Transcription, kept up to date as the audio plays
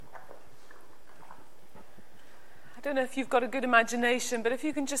I don't know if you've got a good imagination, but if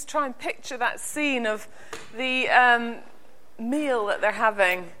you can just try and picture that scene of the meal that they're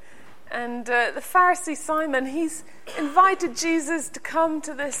having. And the Pharisee Simon, he's invited Jesus to come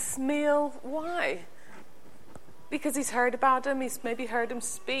to this meal. Why? Because he's heard about him, he's maybe heard him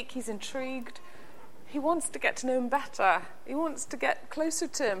speak, he's intrigued. He wants to get to know him better. He wants to get closer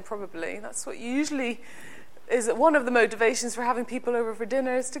to him, probably. That's what usually is one of the motivations for having people over for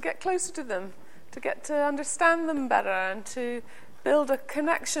dinner, is to get closer to them, to get to understand them better and to build a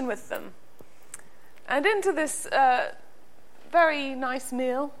connection with them. And into this very nice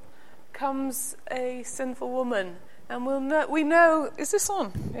meal comes a sinful woman. And we know, is this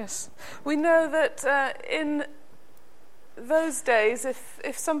on? Yes. We know that in those days,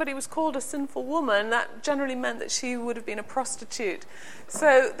 if somebody was called a sinful woman, that generally meant that she would have been a prostitute.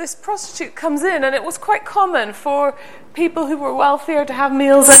 So this prostitute comes in, and it was quite common for people who were wealthier to have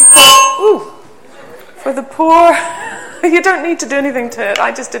meals. And for the poor, you don't need to do anything to it.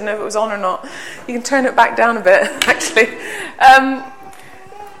 I just didn't know if it was on or not. You can turn it back down a bit, actually.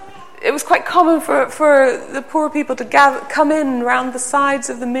 It was quite common for the poor people to come in round the sides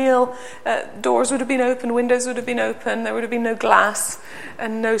of the meal. Doors would have been open, windows would have been open, there would have been no glass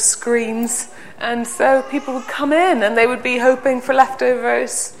and no screens. And so people would come in and they would be hoping for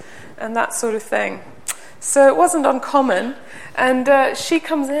leftovers and that sort of thing. So it wasn't uncommon. And she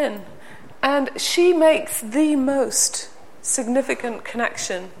comes in and she makes the most significant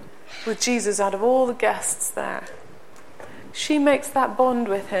connection with Jesus out of all the guests there. She makes that bond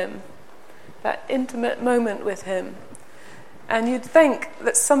with him, that intimate moment with him. And you'd think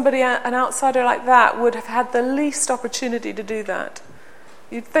that somebody, an outsider like that, would have had the least opportunity to do that.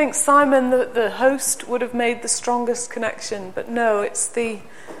 You'd think Simon, the host, would have made the strongest connection, but no, it's the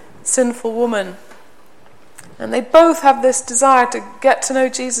sinful woman. And they both have this desire to get to know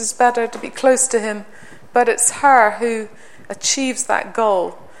Jesus better, to be close to him, but it's her who achieves that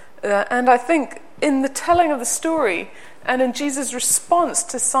goal. And I think in the telling of the story, and in Jesus' response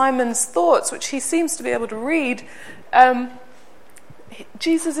to Simon's thoughts, which he seems to be able to read,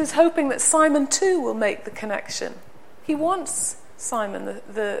 Jesus is hoping that Simon too will make the connection. He wants Simon,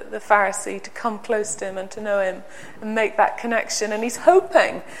 the Pharisee, to come close to him and to know him and make that connection. And he's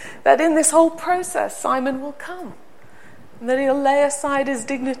hoping that in this whole process, Simon will come. And that he'll lay aside his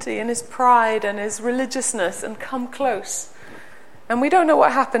dignity and his pride and his religiousness and come close. And we don't know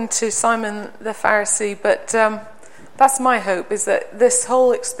what happened to Simon the Pharisee, but that's my hope, is that this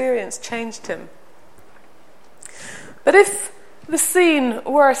whole experience changed him. But if the scene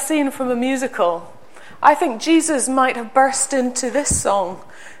were a scene from a musical, I think Jesus might have burst into this song,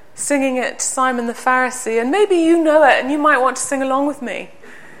 singing it to Simon the Pharisee, and maybe you know it and you might want to sing along with me.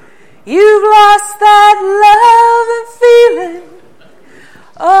 You've lost that love and feeling,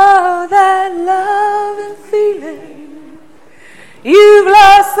 oh, that love and feeling. You've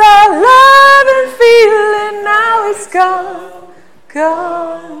lost that love and feeling, now it's gone,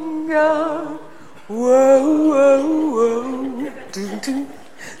 gone, gone. Whoa, whoa, whoa. Doom, doom,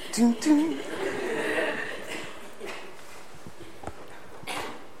 doom, doom.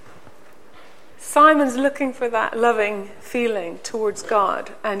 Simon's looking for that loving feeling towards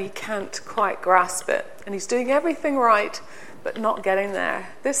God, and he can't quite grasp it. And he's doing everything right, but not getting there.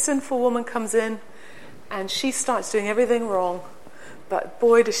 This sinful woman comes in, and she starts doing everything wrong. But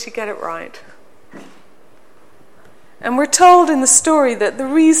boy, does she get it right. And we're told in the story that the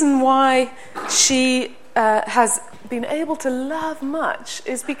reason why she has been able to love much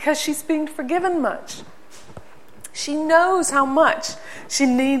is because she's been forgiven much. She knows how much she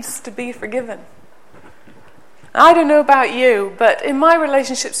needs to be forgiven. I don't know about you, but in my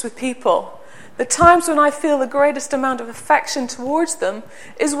relationships with people, the times when I feel the greatest amount of affection towards them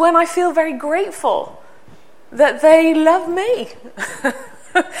is when I feel very grateful that they love me,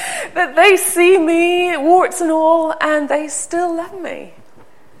 that they see me, warts and all, and they still love me.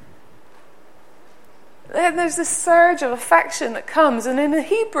 There's this surge of affection that comes, and in the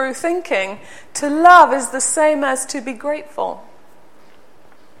Hebrew thinking, to love is the same as to be grateful,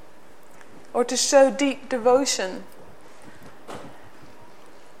 or to show deep devotion.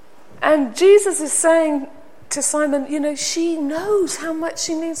 And Jesus is saying to Simon, she knows how much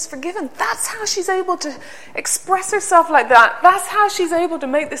she needs forgiven. That's how she's able to express herself like that. That's how she's able to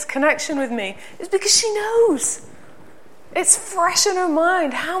make this connection with me. It's because she knows. It's fresh in her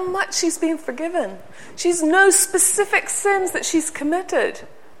mind how much she's been forgiven. She knows specific sins that she's committed.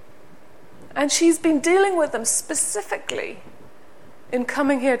 And she's been dealing with them specifically in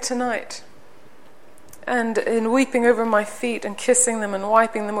coming here tonight. And in weeping over my feet and kissing them and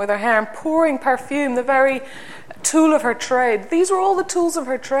wiping them with her hair and pouring perfume, the very tool of her trade. These were all the tools of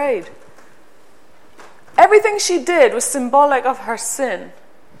her trade. Everything she did was symbolic of her sin,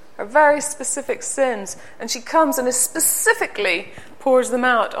 her very specific sins. And she comes and specifically pours them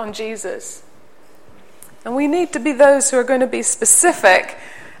out on Jesus. And we need to be those who are going to be specific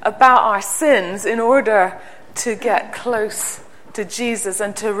about our sins in order to get close to Jesus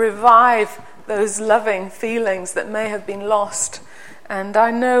and to revive those loving feelings that may have been lost. And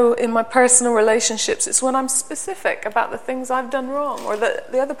I know in my personal relationships, it's when I'm specific about the things I've done wrong or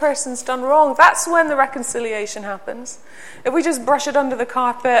that the other person's done wrong. That's when the reconciliation happens. If we just brush it under the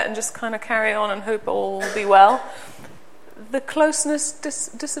carpet and just kind of carry on and hope all will be well, the closeness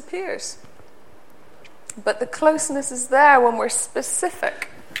disappears. But the closeness is there when we're specific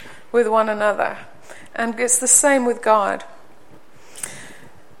with one another. And it's the same with God.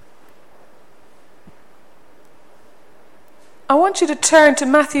 I want you to turn to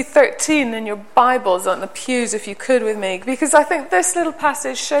Matthew 13 in your Bibles on the pews, if you could, with me, because I think this little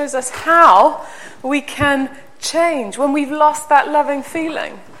passage shows us how we can change when we've lost that loving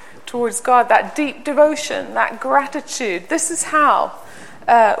feeling towards God, that deep devotion, that gratitude. This is how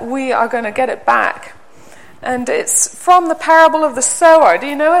we are going to get it back. And it's from the parable of the sower. Do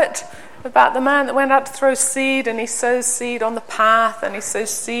you know it? About the man that went out to throw seed, and he sows seed on the path, and he sows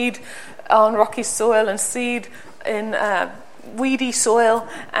seed on rocky soil, and seed in weedy soil,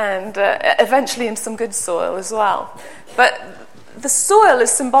 and eventually in some good soil as well. But the soil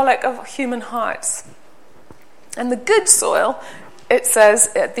is symbolic of human hearts. And the good soil, it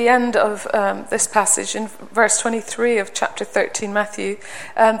says at the end of this passage in verse 23 of chapter 13 Matthew,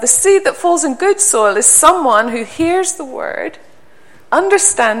 the seed that falls in good soil is someone who hears the word,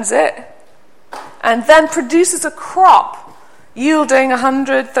 understands it, and then produces a crop yielding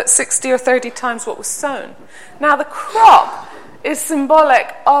 100, 60 or 30 times what was sown. Now the crop is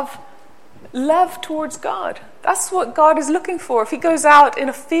symbolic of love towards God. That's what God is looking for. If he goes out in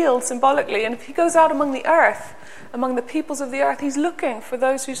a field symbolically, and if he goes out among the earth, among the peoples of the earth, he's looking for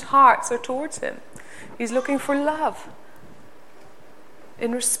those whose hearts are towards him. He's looking for love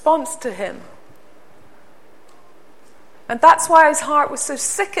in response to him. And that's why his heart was so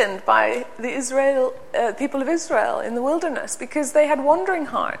sickened by the people of Israel in the wilderness, because they had wandering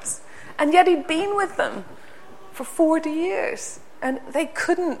hearts. And yet he'd been with them for 40 years, and they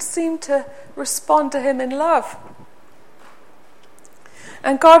couldn't seem to respond to him in love.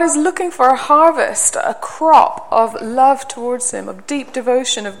 And God is looking for a harvest, a crop of love towards him, of deep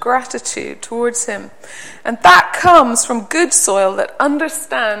devotion, of gratitude towards him. And that comes from good soil that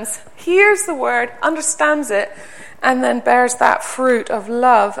understands, hears the word, understands it, and then bears that fruit of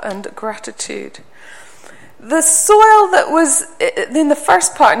love and gratitude. The soil that was in the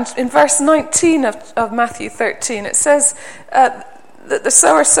first part, in verse 19 of Matthew 13, it says that the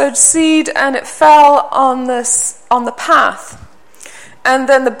sower sowed seed and it fell on the path. And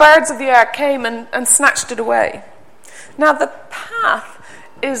then the birds of the air came and snatched it away. Now the path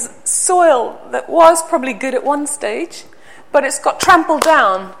is soil that was probably good at one stage, but it's got trampled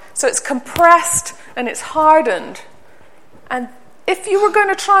down. So it's compressed and it's hardened. And if you were going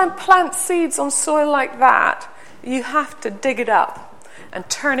to try and plant seeds on soil like that, you have to dig it up and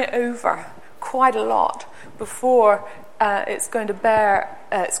turn it over quite a lot before it's going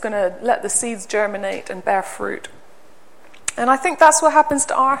to let the seeds germinate and bear fruit. And I think that's what happens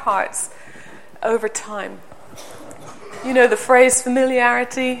to our hearts over time. You know the phrase,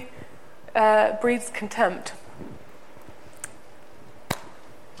 familiarity breeds contempt.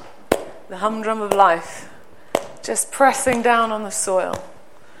 The humdrum of life. Just pressing down on the soil,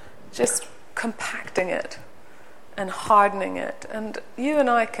 just compacting it and hardening it. And you and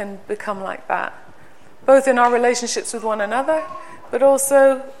I can become like that, both in our relationships with one another, but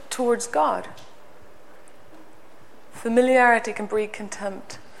also towards God. Familiarity can breed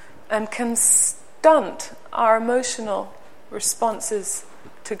contempt and can stunt our emotional responses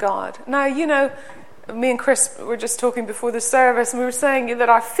to God. Now, you know, me and Chris were just talking before the service, and we were saying that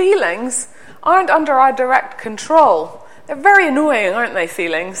our feelings aren't under our direct control. They're very annoying, aren't they,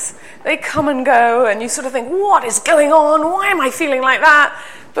 feelings? They come and go, and you sort of think, what is going on? Why am I feeling like that?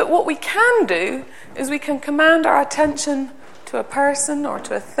 But what we can do is we can command our attention to a person or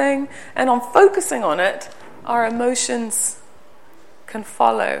to a thing, and on focusing on it, our emotions can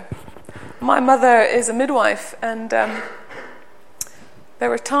follow. My mother is a midwife, and there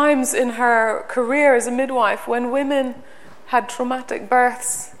were times in her career as a midwife when women had traumatic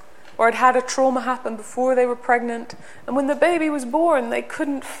births or had had a trauma happen before they were pregnant, and when the baby was born, they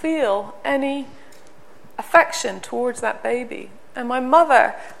couldn't feel any affection towards that baby. And my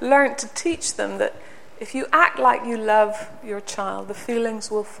mother learned to teach them that if you act like you love your child, the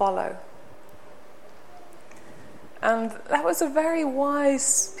feelings will follow. And that was a very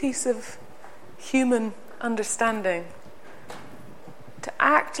wise piece of human understanding. To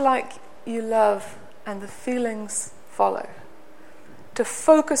act like you love and the feelings follow. To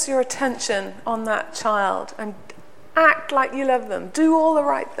focus your attention on that child and act like you love them. Do all the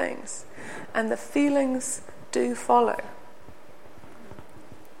right things. And the feelings do follow.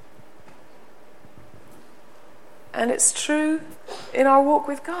 And it's true in our walk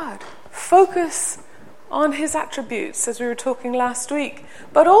with God. Focus on his attributes, as we were talking last week.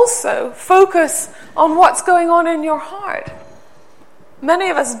 But also focus on what's going on in your heart. Many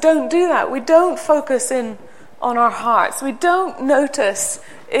of us don't do that. We don't focus in on our hearts. We don't notice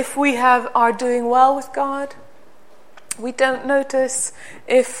if we are doing well with God. We don't notice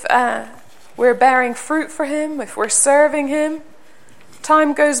if we're bearing fruit for him, if we're serving him.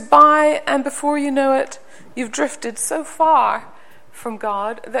 Time goes by, and before you know it, you've drifted so far from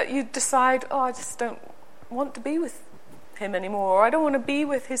God that you decide, I just don't want to be with him anymore, or I don't want to be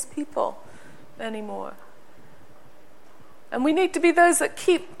with his people anymore. And we need to be those that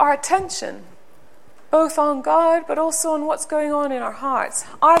keep our attention both on God but also on what's going on in our hearts.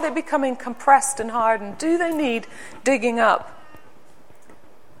 Are they becoming compressed and hardened? Do they need digging up?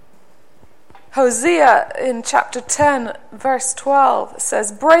 Hosea in chapter 10 verse 12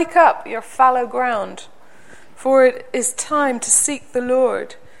 says, "Break up your fallow ground, for it is time to seek the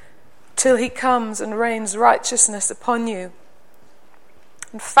Lord till he comes and rains righteousness upon you."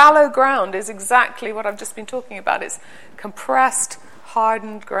 And fallow ground is exactly what I've just been talking about. It's compressed,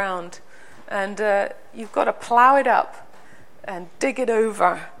 hardened ground. And you've got to plow it up and dig it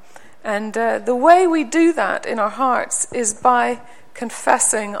over. And the way we do that in our hearts is by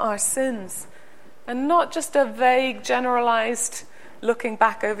confessing our sins. And not just a vague, generalized looking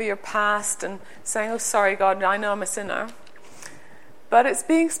back over your past and saying, sorry, God, I know I'm a sinner. But it's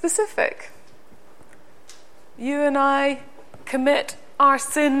being specific. You and I commit our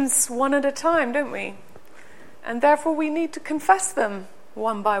sins one at a time, don't we? And therefore we need to confess them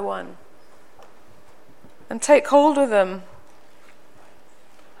one by one. And take hold of them.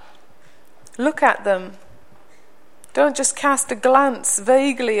 Look at them. Don't just cast a glance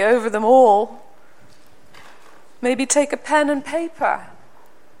vaguely over them all. Maybe take a pen and paper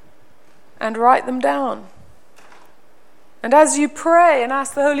and write them down. And as you pray and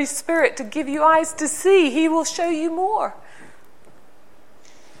ask the Holy Spirit to give you eyes to see, he will show you more.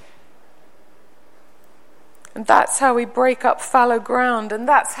 And that's how we break up fallow ground. And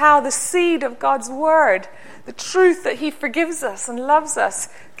that's how the seed of God's word, the truth that he forgives us and loves us,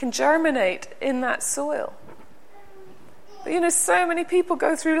 can germinate in that soil. But so many people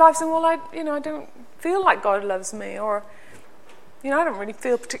go through life saying, well, I don't feel like God loves me, or I don't really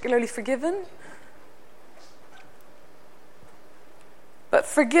feel particularly forgiven. But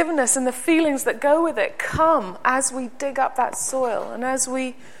forgiveness and the feelings that go with it come as we dig up that soil and as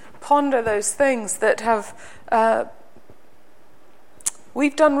we ponder those things that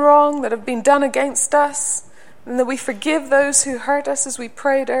we've done wrong, that have been done against us, and that we forgive those who hurt us, as we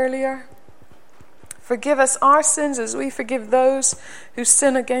prayed earlier. Forgive us our sins as we forgive those who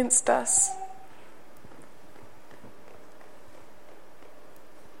sin against us.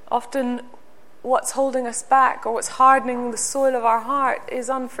 Often what's holding us back or what's hardening the soil of our heart is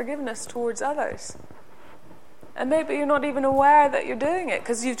unforgiveness towards others. And maybe you're not even aware that you're doing it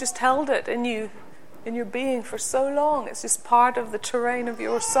because you've just held it in your being for so long. It's just part of the terrain of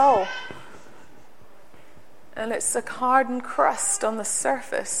your soul. And it's a hardened crust on the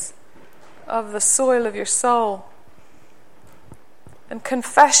surface of the soil of your soul. And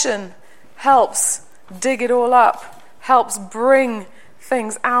confession helps dig it all up, helps bring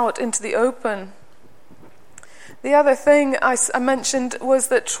things out into the open. The other thing I mentioned was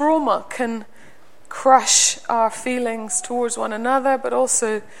that trauma can crush our feelings towards one another, but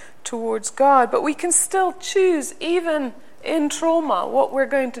also towards God. But we can still choose, even in trauma, what we're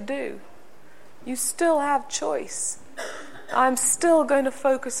going to do. You still have choice. I'm still going to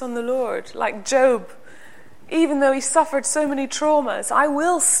focus on the Lord. Like Job, even though he suffered so many traumas, I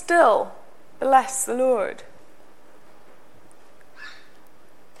will still bless the Lord.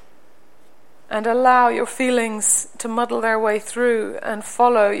 And allow your feelings to muddle their way through and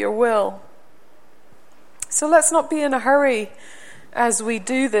follow your will. So let's not be in a hurry as we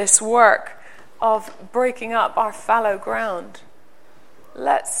do this work of breaking up our fallow ground.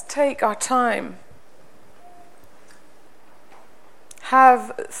 Let's take our time.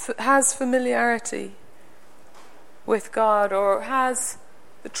 Has familiarity with God, or has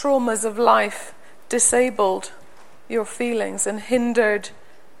the traumas of life disabled your feelings and hindered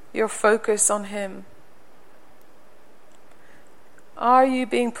your focus on him? Are you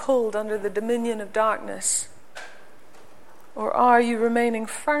being pulled under the dominion of darkness? Or are you remaining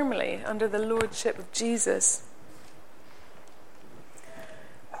firmly under the lordship of Jesus?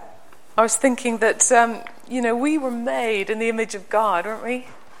 I was thinking that, we were made in the image of God, weren't we?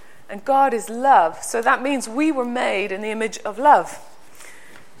 And God is love. So that means we were made in the image of love.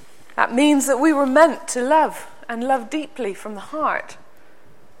 That means that we were meant to love and love deeply from the heart.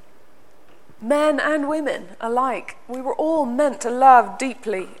 Men and women alike. We were all meant to love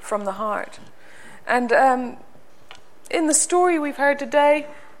deeply from the heart. And in the story we've heard today,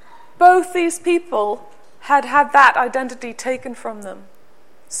 both these people had that identity taken from them,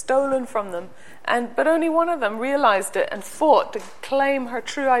 stolen from them, but only one of them realized it and fought to claim her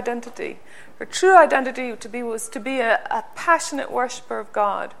true identity. Her true identity was to be a passionate worshipper of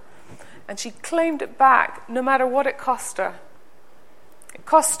God, and she claimed it back no matter what it cost her. It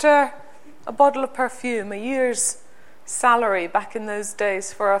cost her a bottle of perfume, a year's salary back in those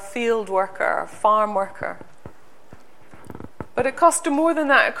days for a field worker, a farm worker. But it cost her more than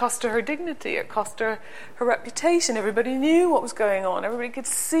that. It cost her dignity. It cost her reputation. Everybody knew what was going on. Everybody could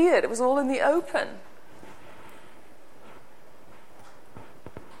see it. It was all in the open.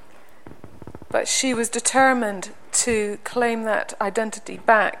 But she was determined to claim that identity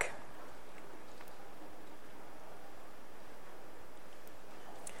back.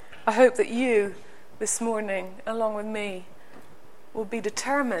 I hope that you, this morning, along with me, will be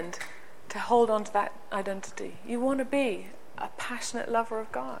determined to hold on to that identity. You want to be a passionate lover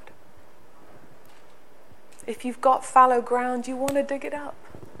of God. If you've got fallow ground, you want to dig it up.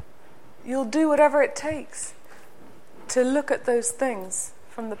 You'll do whatever it takes to look at those things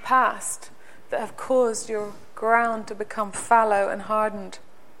from the past that have caused your ground to become fallow and hardened.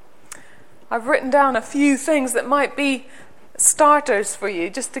 I've written down a few things that might be starters for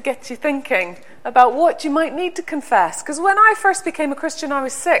you, just to get you thinking about what you might need to confess. Because when I first became a Christian, I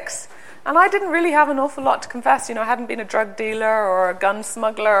was 6. And I didn't really have an awful lot to confess. I hadn't been a drug dealer or a gun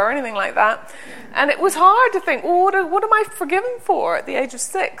smuggler or anything like that. And it was hard to think, well, what am I forgiven for at the age of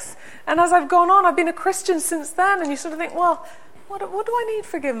 6? And as I've gone on, I've been a Christian since then. And you sort of think, well, what do I need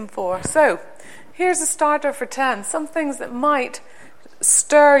forgiven for? So here's a starter for 10. Some things that might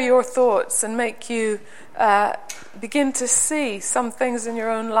stir your thoughts and make you begin to see some things in your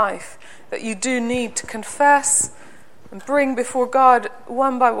own life that you do need to confess and bring before God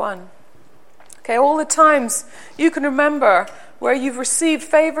one by one. Okay, all the times you can remember where you've received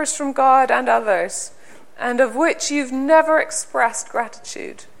favors from God and others, and of which you've never expressed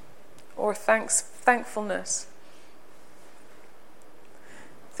gratitude or thankfulness.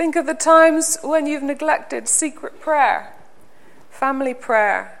 Think of the times when you've neglected secret prayer, family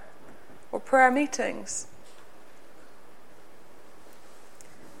prayer, or prayer meetings.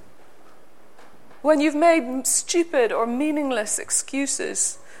 When you've made stupid or meaningless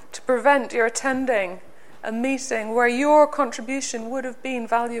excuses to prevent your attending a meeting where your contribution would have been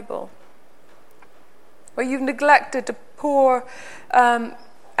valuable. Where you've neglected to pour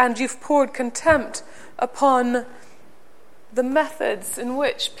and you've poured contempt upon the methods in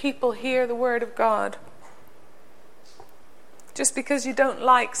which people hear the word of God. Just because you don't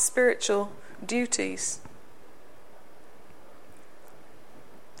like spiritual duties.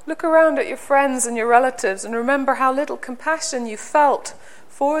 Look around at your friends and your relatives and remember how little compassion you felt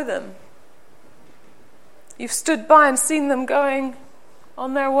for them. You've stood by and seen them going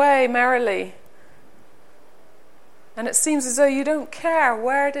on their way merrily. And it seems as though you don't care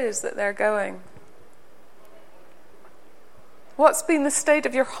where it is that they're going. What's been the state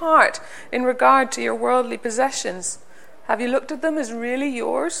of your heart in regard to your worldly possessions? Have you looked at them as really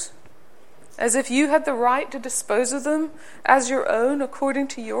yours? As if you had the right to dispose of them as your own according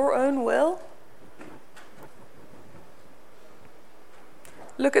to your own will?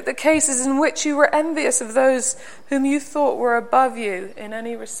 Look at the cases in which you were envious of those whom you thought were above you in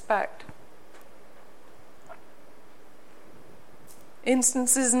any respect.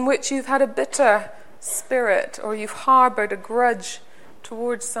 Instances in which you've had a bitter spirit or you've harbored a grudge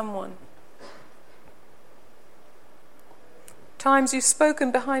towards someone. Times you've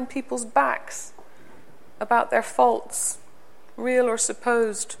spoken behind people's backs about their faults, real or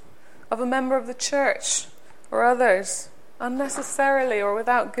supposed, of a member of the church or others, unnecessarily or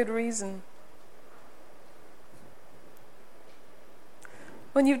without good reason.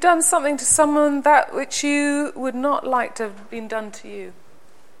 When you've done something to someone that which you would not like to have been done to you.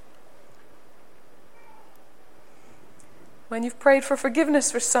 When you've prayed for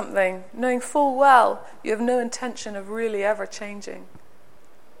forgiveness for something, knowing full well you have no intention of really ever changing.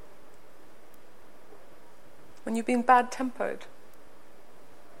 When you've been bad-tempered.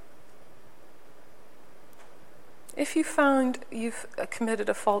 If you found you've committed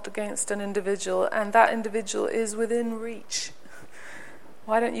a fault against an individual and that individual is within reach,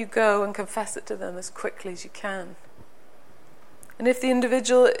 why don't you go and confess it to them as quickly as you can? And if the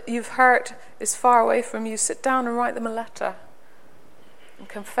individual you've hurt is far away from you, sit down and write them a letter and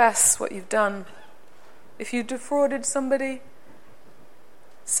confess what you've done. If you defrauded somebody,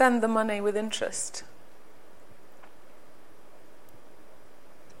 send the money with interest.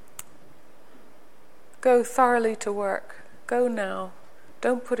 Go thoroughly to work. Go now.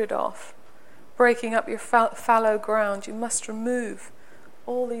 Don't put it off. Breaking up your fallow ground, you must remove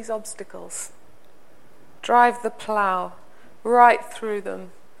all these obstacles. Drive the plough right through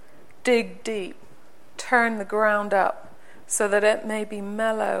them. Dig deep. Turn the ground up so that it may be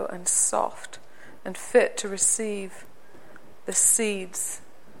mellow and soft and fit to receive the seeds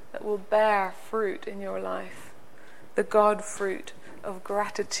that will bear fruit in your life. The God fruit of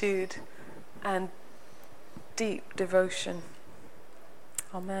gratitude and deep devotion.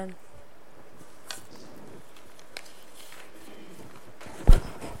 Amen.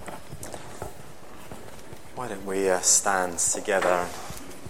 Why don't we stand together?